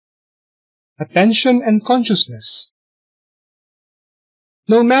Attention and consciousness.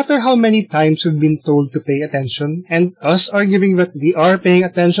 No matter how many times we've been told to pay attention, and us arguing that we are paying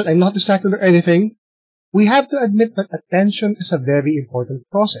attention and not distracted or anything, we have to admit that attention is a very important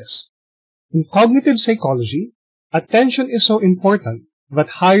process. In cognitive psychology, attention is so important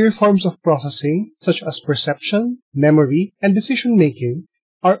that higher forms of processing, such as perception, memory, and decision-making,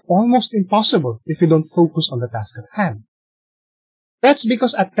 are almost impossible if you don't focus on the task at hand. That's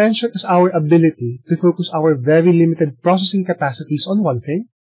because attention is our ability to focus our very limited processing capacities on one thing,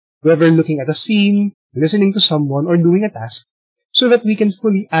 whether looking at a scene, listening to someone, or doing a task, so that we can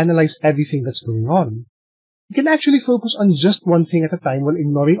fully analyze everything that's going on. We can actually focus on just one thing at a time while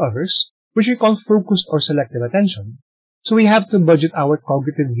ignoring others, which we call focused or selective attention, so we have to budget our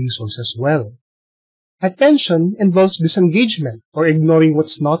cognitive resources well. Attention involves disengagement or ignoring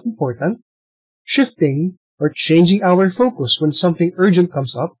what's not important, shifting or changing our focus when something urgent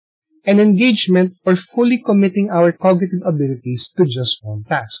comes up, and engagement or fully committing our cognitive abilities to just one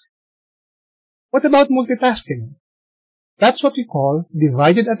task. What about multitasking? That's what we call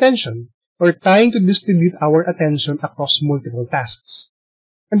divided attention, or trying to distribute our attention across multiple tasks.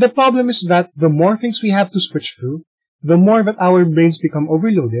 And the problem is that the more things we have to switch through, the more that our brains become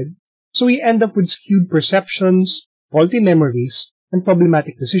overloaded, so we end up with skewed perceptions, faulty memories, and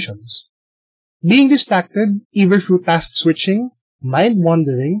problematic decisions. Being distracted, either through task switching, mind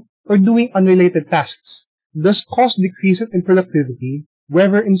wandering, or doing unrelated tasks, thus cause decreases in productivity,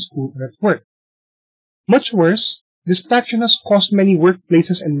 whether in school or at work. Much worse, distraction has caused many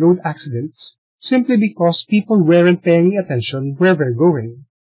workplaces and road accidents simply because people weren't paying attention where they're going.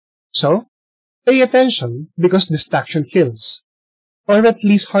 So, pay attention because distraction kills, or at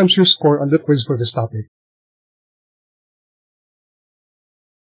least harms your score on the quiz for this topic.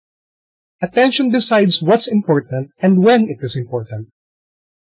 Attention decides what's important and when it is important.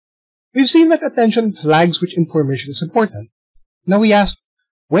 We've seen that attention flags which information is important. Now we ask,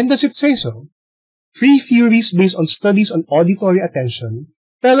 when does it say so? 3 theories based on studies on auditory attention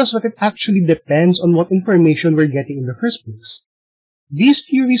tell us that it actually depends on what information we're getting in the first place. These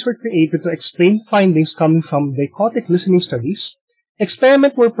theories were created to explain findings coming from dichotic listening studies,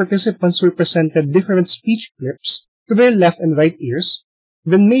 experiment where participants were presented different speech clips to their left and right ears,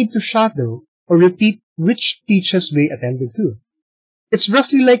 then made to shadow or repeat which speeches they attended to. It's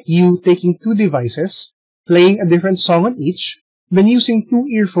roughly like you taking 2 devices, playing a different song on each, then using 2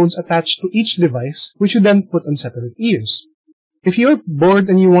 earphones attached to each device, which you then put on separate ears. If you're bored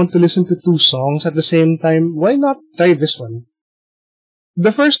and you want to listen to 2 songs at the same time, why not try this one?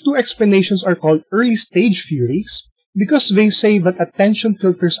 The first 2 explanations are called early stage theories because they say that attention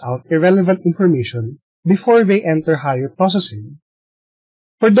filters out irrelevant information before they enter higher processing.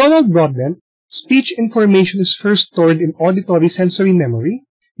 For Donald Broadbent, speech information is first stored in auditory sensory memory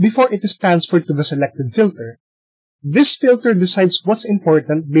before it is transferred to the selected filter. This filter decides what's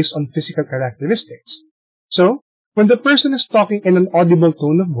important based on physical characteristics. So, when the person is talking in an audible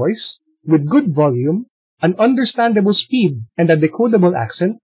tone of voice, with good volume, an understandable speed, and a decodable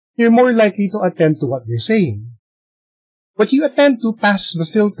accent, you're more likely to attend to what they're saying. What you attend to passes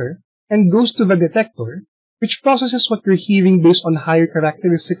the filter and goes to the detector, which processes what you're hearing based on higher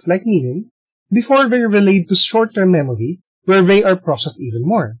characteristics like meaning, before they're relayed to short-term memory, where they are processed even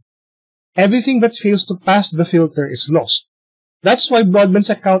more. Everything that fails to pass the filter is lost. That's why Broadbent's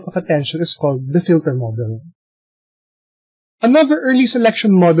account of attention is called the filter model. Another early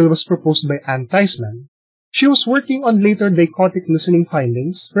selection model was proposed by Anne Theismann. She was working on later dichotic listening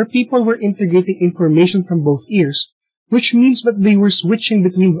findings where people were integrating information from both ears, which means that they were switching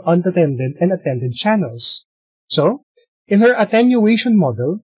between unattended and attended channels. So, in her attenuation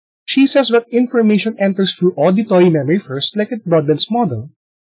model, she says that information enters through auditory memory first, like at Broadbent's model.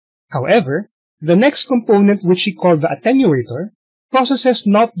 However, the next component, which she called the attenuator, processes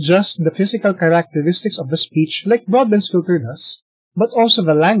not just the physical characteristics of the speech like Broadbent's filter does, but also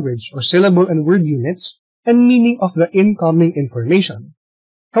the language or syllable and word units and meaning of the incoming information.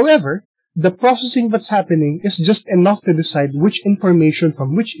 However, the processing that's happening is just enough to decide which information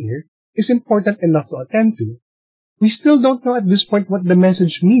from which ear is important enough to attend to. We still don't know at this point what the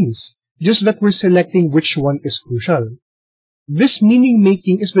message means, just that we're selecting which one is crucial. This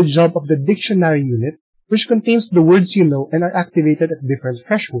meaning-making is the job of the dictionary unit, which contains the words you know and are activated at different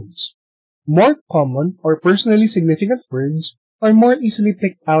thresholds. More common or personally significant words are more easily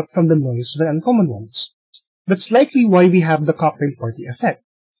picked out from the noise than uncommon ones. That's likely why we have the cocktail party effect.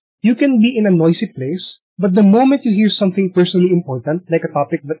 You can be in a noisy place, but the moment you hear something personally important, like a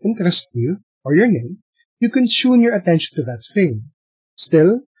topic that interests you, or your name, you can tune your attention to that thing.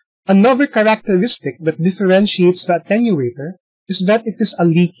 Still, another characteristic that differentiates the attenuator is that it is a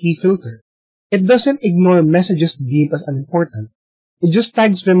leaky filter. It doesn't ignore messages deemed as unimportant. It just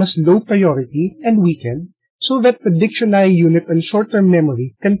tags them as low priority and weakened so that the dictionary unit and short-term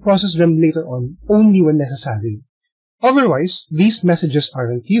memory can process them later on only when necessary. Otherwise, these messages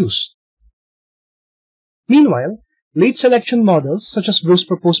aren't used. Meanwhile, late selection models, such as those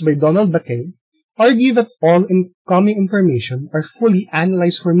proposed by Donald Baquet, argue that all incoming information are fully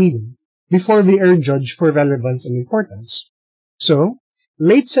analyzed for meaning before they are judged for relevance and importance. So,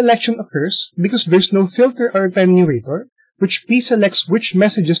 late selection occurs because there's no filter or attenuator which pre-selects which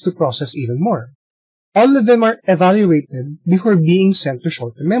messages to process even more. All of them are evaluated before being sent to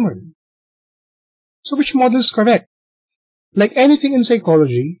short-term memory. So which model is correct? Like anything in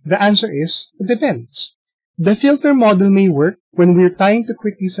psychology, the answer is, it depends. The filter model may work when we're trying to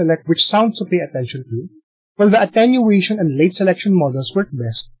quickly select which sounds to pay attention to, while the attenuation and late selection models work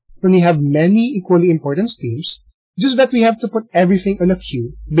best when we have many equally important themes, just that we have to put everything on a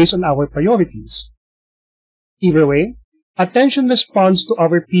queue based on our priorities. Either way, attention responds to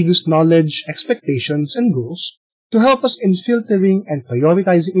our previous knowledge, expectations, and goals to help us in filtering and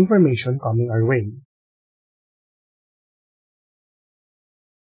prioritizing information coming our way.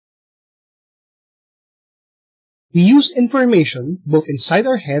 We use information both inside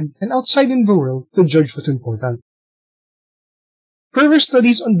our head and outside in the world to judge what's important. Further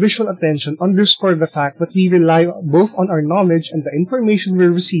studies on visual attention underscore the fact that we rely both on our knowledge and the information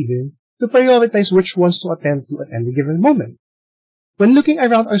we're receiving to prioritize which ones to attend to at any given moment. When looking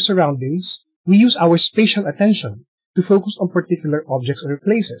around our surroundings, we use our spatial attention to focus on particular objects or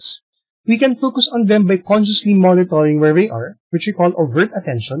places. We can focus on them by consciously monitoring where they are, which we call overt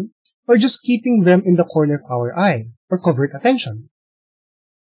attention, or just keeping them in the corner of our eye, or covert attention.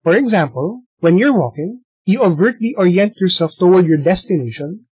 For example, when you're walking, you overtly orient yourself toward your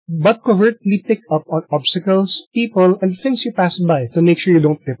destination, but covertly pick up on obstacles, people, and things you pass by to make sure you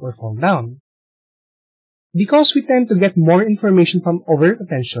don't trip or fall down. Because we tend to get more information from overt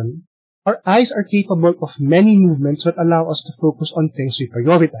attention, our eyes are capable of many movements that allow us to focus on things we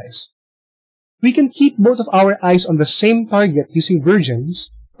prioritize. We can keep both of our eyes on the same target using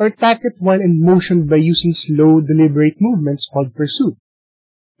vergence, or tack it while in motion by using slow, deliberate movements called pursuit.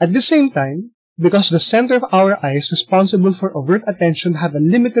 At the same time, because the center of our eyes responsible for overt attention have a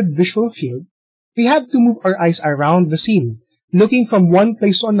limited visual field, we have to move our eyes around the scene, looking from one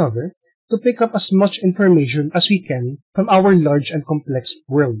place to another to pick up as much information as we can from our large and complex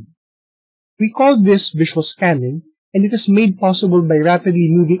world. We call this visual scanning, and it is made possible by rapidly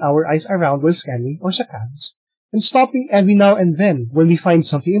moving our eyes around while scanning or saccades, and stopping every now and then when we find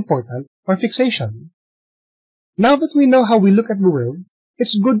something important or fixation. Now that we know how we look at the world,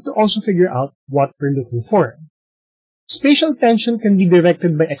 it's good to also figure out what we're looking for. Spatial attention can be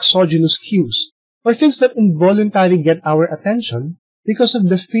directed by exogenous cues, or things that involuntarily get our attention because of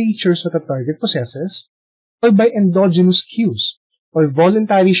the features that a target possesses, or by endogenous cues, or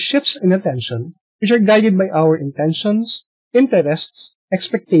voluntary shifts in attention which are guided by our intentions, interests,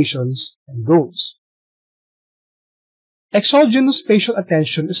 expectations, and goals. Exogenous spatial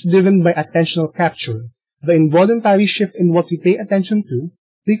attention is driven by attentional capture, the involuntary shift in what we pay attention to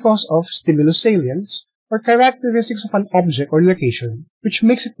because of stimulus salience, or characteristics of an object or location which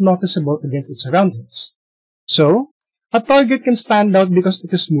makes it noticeable against its surroundings. So, a target can stand out because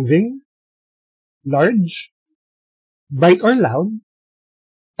it is moving, large, bright or loud,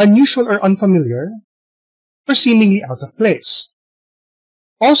 unusual or unfamiliar, or seemingly out of place.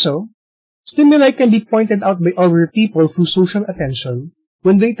 Also, stimuli can be pointed out by other people through social attention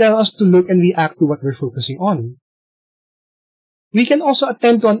when they tell us to look and react to what we're focusing on. We can also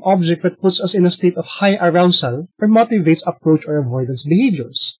attend to an object that puts us in a state of high arousal or motivates approach or avoidance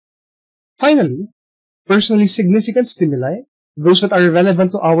behaviors. Finally, personally significant stimuli, those that are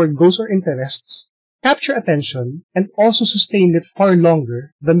relevant to our goals or interests, capture attention and also sustain it far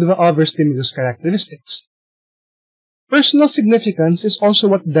longer than the other stimulus characteristics. Personal significance is also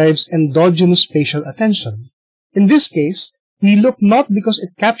what drives endogenous spatial attention. In this case, we look not because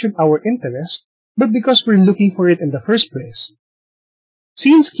it captured our interest, but because we're looking for it in the first place.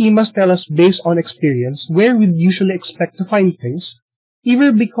 Scene schemas tell us based on experience where we'd usually expect to find things,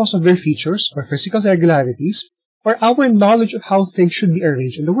 either because of their features or physical regularities, or our knowledge of how things should be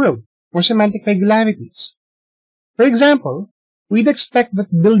arranged in the world, or semantic regularities. For example, we'd expect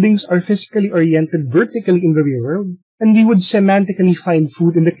that buildings are physically oriented vertically in the real world, and we would semantically find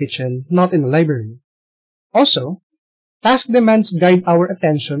food in the kitchen, not in a library. Also, task demands guide our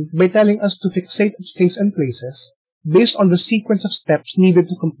attention by telling us to fixate at things and places based on the sequence of steps needed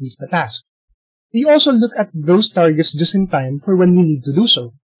to complete the task. We also look at those targets just in time for when we need to do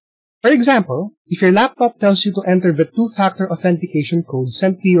so. For example, if your laptop tells you to enter the two-factor authentication code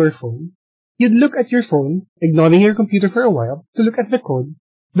sent to your phone, You'd look at your phone, ignoring your computer for a while, to look at the code,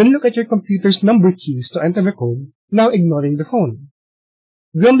 then look at your computer's number keys to enter the code, now ignoring the phone.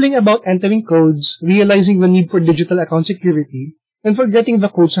 Grumbling about entering codes, realizing the need for digital account security, and forgetting the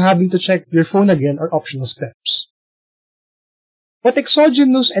code so having to check your phone again are optional steps. What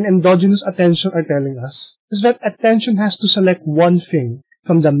exogenous and endogenous attention are telling us is that attention has to select one thing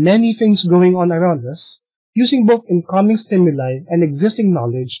from the many things going on around us, using both incoming stimuli and existing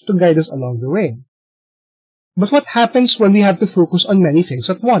knowledge to guide us along the way. But what happens when we have to focus on many things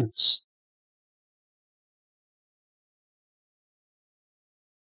at once?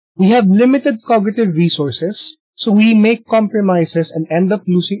 We have limited cognitive resources, so we make compromises and end up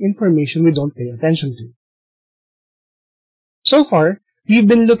losing information we don't pay attention to. So far, we've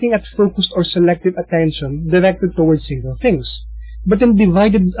been looking at focused or selective attention directed towards single things, but in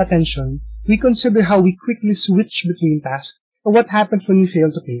divided attention, we consider how we quickly switch between tasks or what happens when we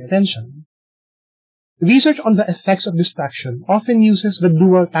fail to pay attention. Research on the effects of distraction often uses the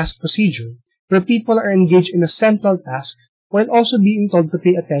dual task procedure, where people are engaged in a central task while also being told to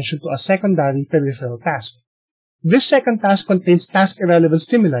pay attention to a secondary peripheral task. This second task contains task-irrelevant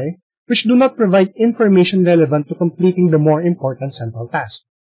stimuli, which do not provide information relevant to completing the more important central task.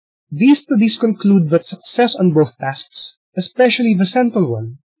 These studies conclude that success on both tasks, especially the central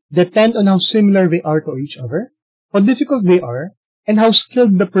one, depend on how similar they are to each other, how difficult they are, and how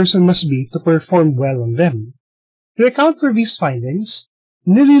skilled the person must be to perform well on them. To account for these findings,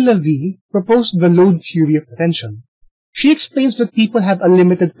 Nili Lavie proposed the load theory of attention. She explains that people have a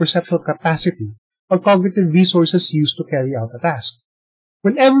limited perceptual capacity or cognitive resources used to carry out a task.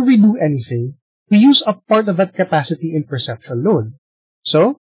 Whenever we do anything, we use a part of that capacity in perceptual load.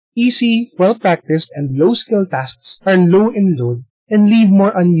 So, easy, well-practiced, and low-skill tasks are low in load and leave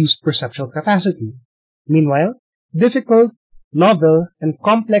more unused perceptual capacity. Meanwhile, difficult, novel, and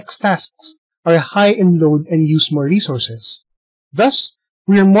complex tasks are high in load and use more resources. Thus,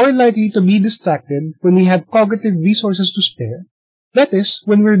 we are more likely to be distracted when we have cognitive resources to spare, that is,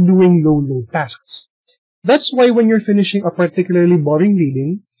 when we're doing low-load tasks. That's why when you're finishing a particularly boring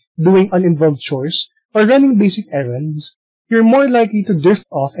reading, doing uninvolved chores, or running basic errands, you're more likely to drift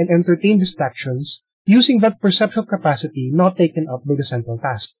off and entertain distractions using that perceptual capacity not taken up by the central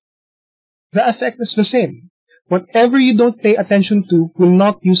task. The effect is the same. Whatever you don't pay attention to will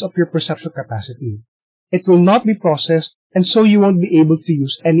not use up your perceptual capacity. It will not be processed, and so you won't be able to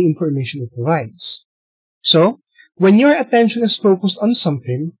use any information it provides. So, when your attention is focused on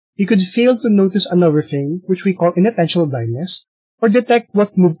something, you could fail to notice another thing, which we call inattentional blindness, or detect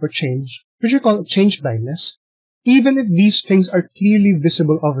what moved or changed, which we call change blindness, even if these things are clearly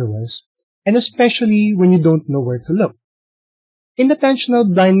visible otherwise, and especially when you don't know where to look.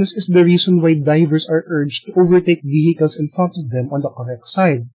 Inattentional blindness is the reason why divers are urged to overtake vehicles in front of them on the correct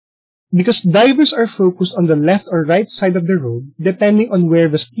side. Because divers are focused on the left or right side of the road, depending on where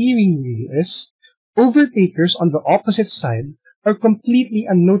the steering wheel is, overtakers on the opposite side are completely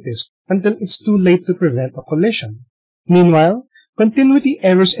unnoticed until it's too late to prevent a collision. Meanwhile, continuity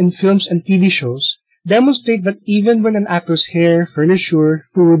errors in films and TV shows demonstrate that even when an actor's hair, furniture,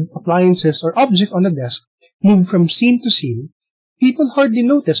 food, appliances, or object on the desk move from scene to scene, people hardly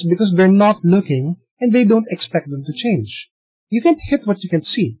notice because they're not looking and they don't expect them to change. You can't hit what you can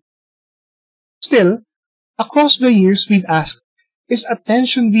see. Still, across the years we've asked, is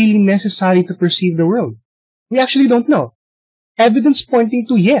attention really necessary to perceive the world? We actually don't know. Evidence pointing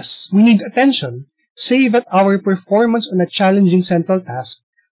to yes, we need attention, say that our performance on a challenging central task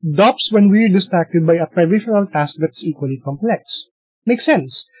drops when we're distracted by a peripheral task that's equally complex. Makes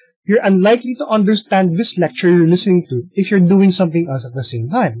sense. You're unlikely to understand this lecture you're listening to if you're doing something else at the same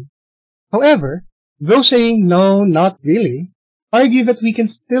time. However, those saying no, not really, argue that we can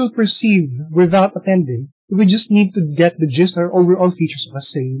still perceive without attending if we just need to get the gist or overall features of a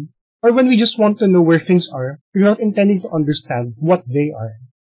scene, or when we just want to know where things are without intending to understand what they are.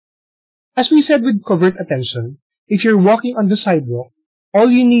 As we said with covert attention, if you're walking on the sidewalk, all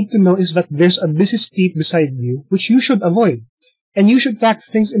you need to know is that there's a busy street beside you which you should avoid, and you should track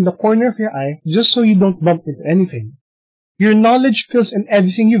things in the corner of your eye just so you don't bump into anything. Your knowledge fills in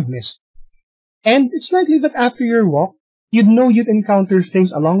everything you've missed, and it's likely that after your walk, you'd know you'd encounter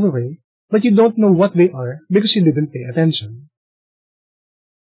things along the way, but you don't know what they are because you didn't pay attention.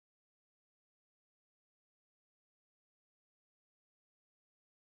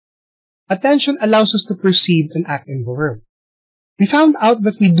 Attention allows us to perceive and act in the world. We found out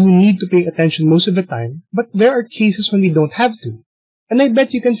that we do need to pay attention most of the time, but there are cases when we don't have to. And I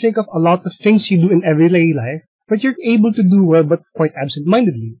bet you can think of a lot of things you do in everyday life, but you're able to do well but quite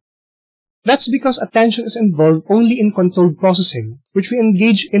absent-mindedly. That's because attention is involved only in controlled processing, which we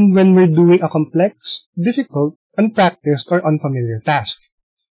engage in when we're doing a complex, difficult, unpracticed, or unfamiliar task.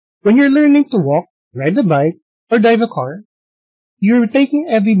 When you're learning to walk, ride a bike, or drive a car, you're taking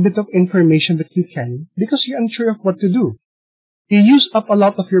every bit of information that you can because you're unsure of what to do. You use up a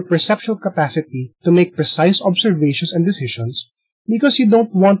lot of your perceptual capacity to make precise observations and decisions because you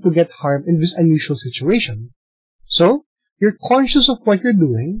don't want to get harmed in this unusual situation. So, you're conscious of what you're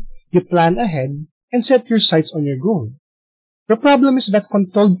doing, you plan ahead, and set your sights on your goal. The problem is that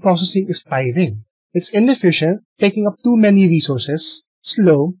controlled processing is tiring. It's inefficient, taking up too many resources,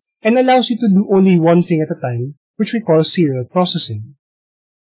 slow, and allows you to do only one thing at a time, which we call serial processing.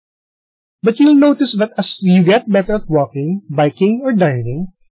 But you'll notice that as you get better at walking, biking, or driving,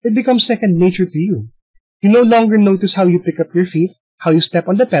 it becomes second nature to you. You no longer notice how you pick up your feet, how you step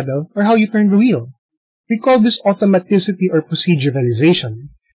on the pedal, or how you turn the wheel. We call this automaticity or proceduralization.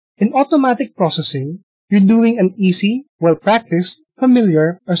 In automatic processing, you're doing an easy, well-practiced,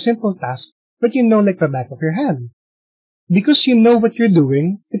 familiar, or simple task that you know like the back of your hand. Because you know what you're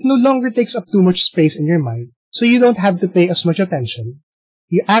doing, it no longer takes up too much space in your mind, so you don't have to pay as much attention.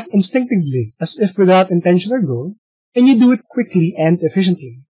 You act instinctively, as if without intention or goal, and you do it quickly and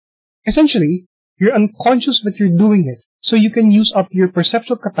efficiently. Essentially, you're unconscious that you're doing it, so you can use up your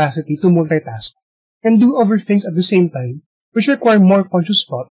perceptual capacity to multitask, and do other things at the same time, which require more conscious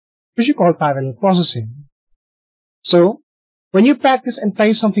thought, which we call parallel processing. So, when you practice and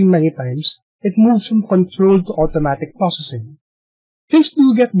try something many times, it moves from controlled to automatic processing. Things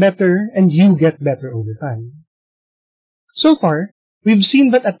do get better, and you get better over time. So far, we've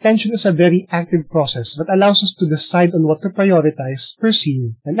seen that attention is a very active process that allows us to decide on what to prioritize,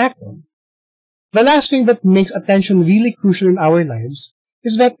 perceive, and act on. The last thing that makes attention really crucial in our lives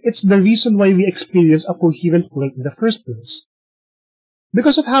is that it's the reason why we experience a coherent world in the first place.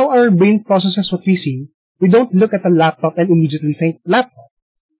 Because of how our brain processes what we see, we don't look at a laptop and immediately think laptop.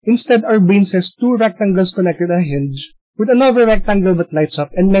 Instead, our brain says two rectangles connected at a hinge, with another rectangle that lights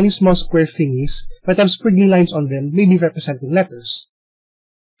up and many small square thingies that have squiggly lines on them, maybe representing letters.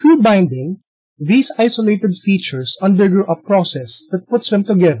 Through binding, these isolated features undergo a process that puts them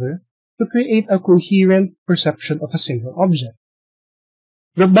together to create a coherent perception of a single object.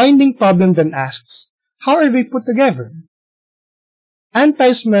 The binding problem then asks, how are they put together? Anne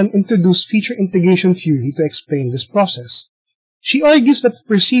Theismann introduced feature integration theory to explain this process. She argues that to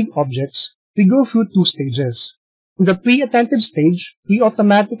perceive objects, we go through two stages. In the pre-attentive stage, we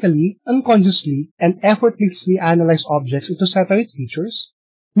automatically, unconsciously, and effortlessly analyze objects into separate features,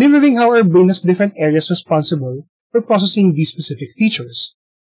 mirroring how our brain has different areas responsible for processing these specific features.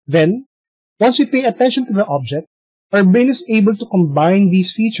 Then, once we pay attention to the object, our brain is able to combine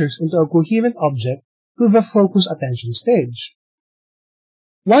these features into a coherent object through the focus attention stage.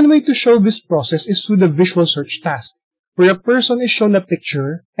 One way to show this process is through the visual search task, where a person is shown a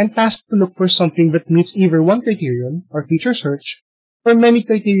picture and tasked to look for something that meets either one criterion, or feature search, or many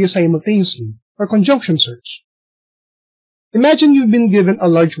criteria simultaneously, or conjunction search. Imagine you've been given a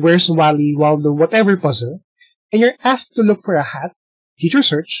large Where's Wally Waldo whatever puzzle, and you're asked to look for a hat, feature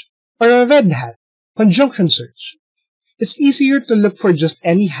search, or a red hat, conjunction search. It's easier to look for just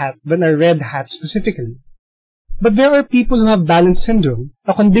any hat than a red hat specifically. But there are people who have balance syndrome,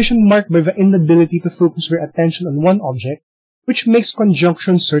 a condition marked by the inability to focus their attention on one object, which makes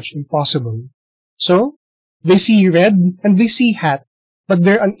conjunction search impossible. So, they see red and they see hat, but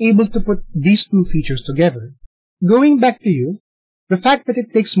they're unable to put these two features together. Going back to you, the fact that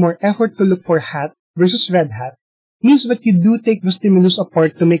it takes more effort to look for hat versus red hat means that you do take the stimulus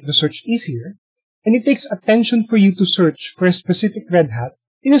apart to make the search easier, and it takes attention for you to search for a specific red hat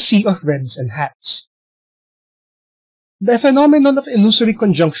in a sea of reds and hats. The phenomenon of illusory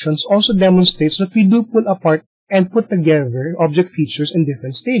conjunctions also demonstrates that we do pull apart and put together object features in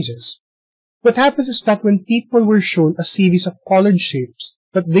different stages. What happens is that when people were shown a series of colored shapes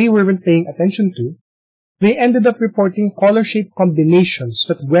that they weren't paying attention to, they ended up reporting color-shape combinations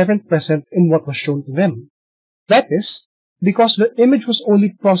that weren't present in what was shown to them. That is, because the image was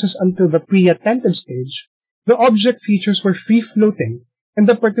only processed until the pre-attentive stage, the object features were free-floating, and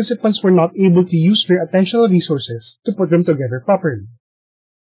the participants were not able to use their attentional resources to put them together properly.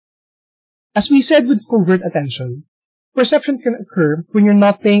 As we said with covert attention, perception can occur when you're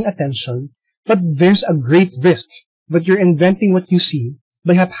not paying attention, but there's a great risk that you're inventing what you see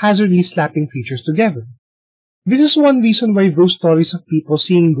by haphazardly slapping features together. This is one reason why those stories of people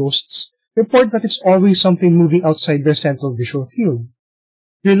seeing ghosts report that it's always something moving outside their central visual field.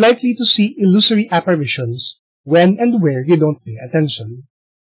 You're likely to see illusory apparitions when and where you don't pay attention.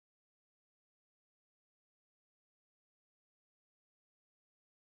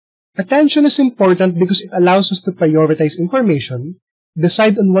 Attention is important because it allows us to prioritize information,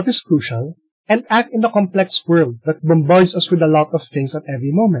 decide on what is crucial, and act in a complex world that bombards us with a lot of things at every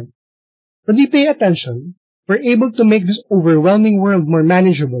moment. When we pay attention, we're able to make this overwhelming world more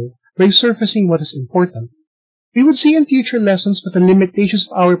manageable by surfacing what is important. We would see in future lessons that the limitations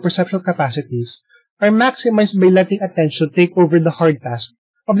of our perceptual capacities are maximized by letting attention take over the hard task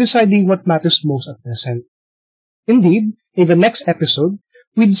of deciding what matters most at present. Indeed, in the next episode,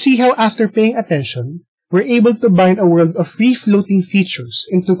 we'd see how after paying attention, we're able to bind a world of free-floating features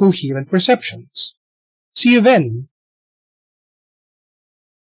into coherent perceptions. See you then!